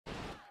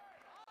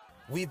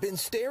We've been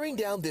staring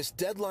down this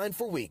deadline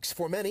for weeks,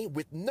 for many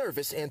with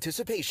nervous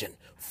anticipation.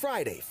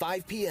 Friday,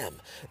 5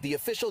 p.m., the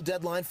official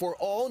deadline for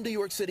all New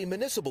York City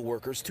municipal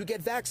workers to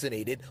get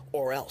vaccinated,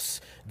 or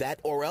else. That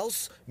or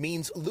else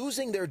means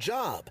losing their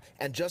job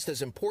and, just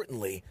as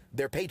importantly,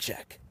 their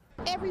paycheck.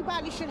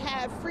 Everybody should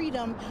have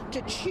freedom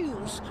to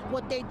choose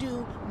what they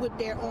do with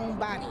their own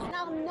body. And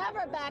I'll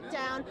never back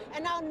down,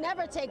 and I'll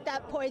never take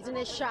that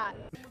poisonous shot.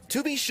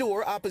 To be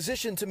sure,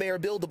 opposition to Mayor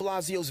Bill de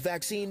Blasio's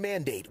vaccine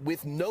mandate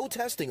with no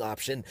testing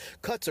option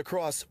cuts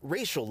across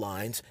racial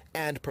lines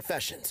and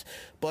professions.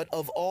 But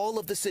of all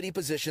of the city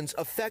positions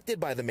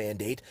affected by the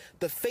mandate,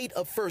 the fate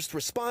of first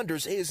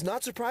responders is,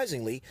 not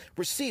surprisingly,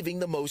 receiving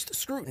the most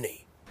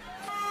scrutiny.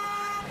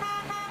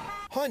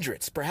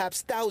 Hundreds,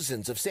 perhaps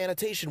thousands of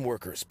sanitation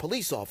workers,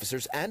 police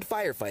officers, and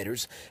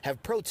firefighters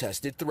have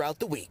protested throughout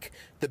the week.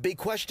 The big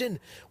question,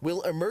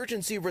 will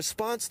emergency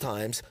response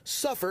times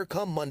suffer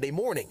come Monday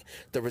morning,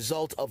 the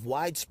result of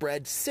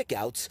widespread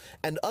sick-outs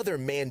and other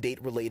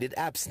mandate-related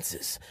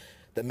absences?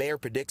 The mayor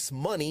predicts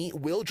money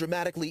will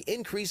dramatically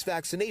increase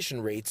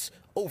vaccination rates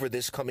over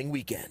this coming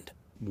weekend.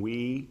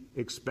 We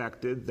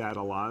expected that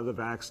a lot of the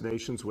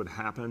vaccinations would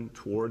happen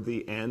toward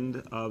the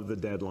end of the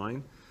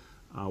deadline.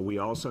 We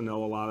also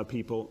know a lot of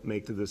people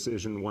make the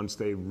decision once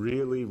they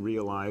really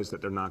realize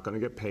that they're not going to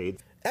get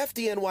paid.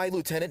 FDNY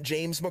Lieutenant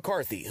James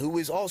McCarthy, who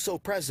is also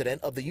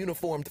president of the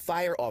Uniformed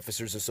Fire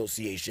Officers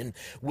Association,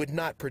 would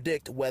not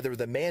predict whether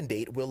the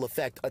mandate will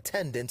affect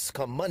attendance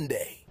come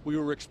Monday. We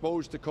were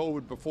exposed to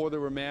COVID before there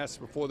were masks,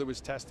 before there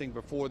was testing,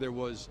 before there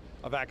was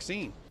a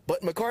vaccine.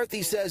 But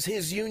McCarthy says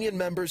his union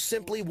members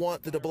simply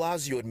want the de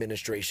Blasio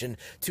administration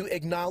to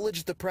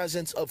acknowledge the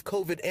presence of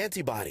COVID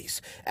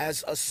antibodies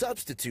as a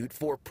substitute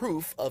for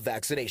proof of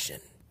vaccination.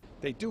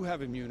 They do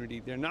have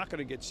immunity. They're not going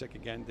to get sick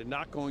again. They're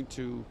not going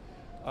to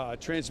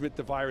transmit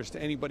the virus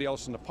to anybody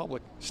else in the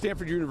public.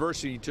 Stanford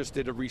University just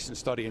did a recent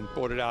study and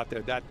brought it out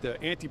there that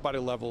the antibody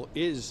level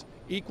is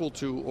equal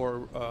to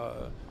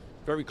or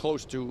very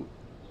close to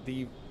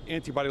the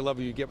antibody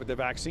level you get with the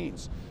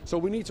vaccines. So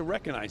we need to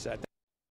recognize that.